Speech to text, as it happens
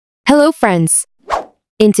Hello friends!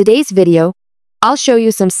 In today's video, I'll show you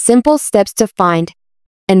some simple steps to find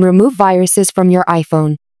and remove viruses from your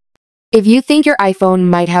iPhone. If you think your iPhone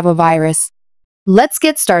might have a virus, let's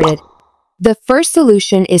get started. The first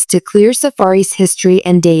solution is to clear Safari's history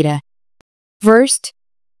and data. First,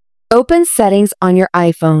 open Settings on your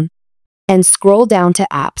iPhone and scroll down to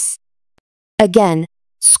Apps. Again,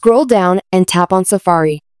 scroll down and tap on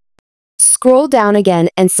Safari. Scroll down again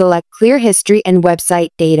and select Clear History and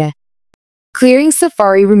Website Data. Clearing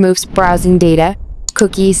Safari removes browsing data,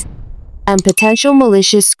 cookies, and potential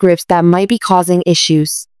malicious scripts that might be causing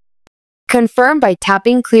issues. Confirm by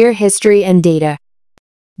tapping Clear History and Data.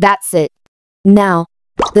 That's it. Now,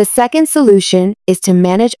 the second solution is to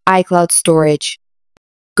manage iCloud storage.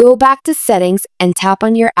 Go back to Settings and tap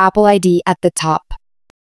on your Apple ID at the top.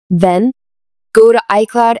 Then, go to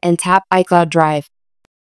iCloud and tap iCloud Drive.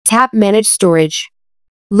 Tap Manage Storage.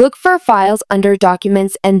 Look for files under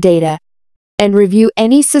Documents and Data, and review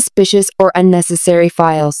any suspicious or unnecessary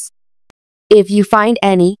files. If you find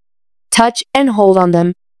any, touch and hold on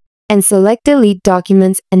them, and select Delete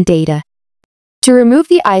Documents and Data. To remove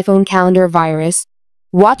the iPhone calendar virus,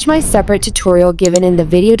 watch my separate tutorial given in the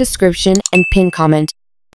video description and pinned comment.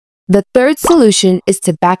 The third solution is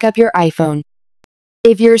to back up your iPhone.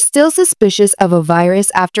 If you're still suspicious of a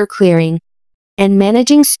virus after clearing and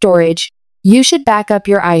managing storage, you should back up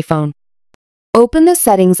your iPhone. Open the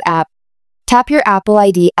Settings app, tap your Apple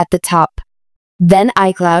ID at the top, then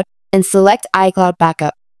iCloud, and select iCloud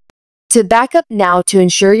Backup. To back up now to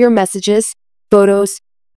ensure your messages, photos,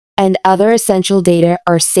 and other essential data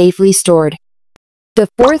are safely stored. The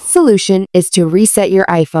fourth solution is to reset your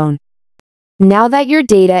iPhone. Now that your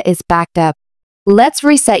data is backed up, let's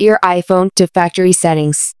reset your iPhone to factory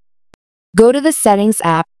settings. Go to the Settings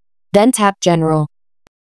app, then tap General.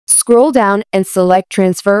 Scroll down and select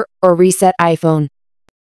Transfer or Reset iPhone.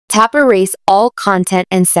 Tap Erase all content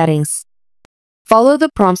and settings. Follow the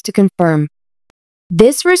prompts to confirm.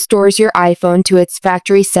 This restores your iPhone to its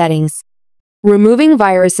factory settings, removing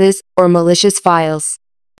viruses or malicious files.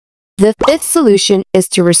 The fifth solution is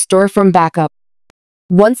to restore from backup.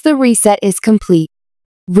 Once the reset is complete,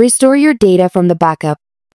 restore your data from the backup.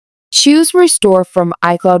 Choose Restore from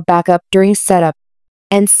iCloud Backup during setup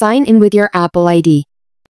and sign in with your Apple ID.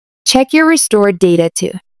 Check your restored data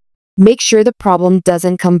too. Make sure the problem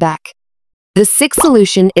doesn't come back. The sixth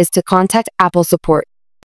solution is to contact Apple support.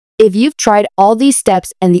 If you've tried all these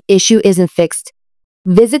steps and the issue isn't fixed,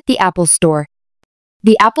 visit the Apple Store.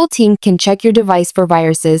 The Apple team can check your device for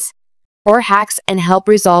viruses or hacks and help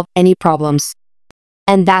resolve any problems.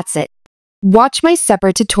 And that's it. Watch my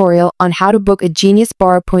separate tutorial on how to book a Genius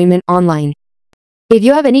Bar appointment online. If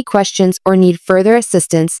you have any questions or need further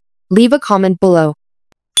assistance, leave a comment below.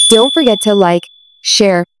 Don't forget to like,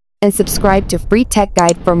 share, and subscribe to Free Tech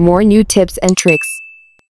Guide for more new tips and tricks.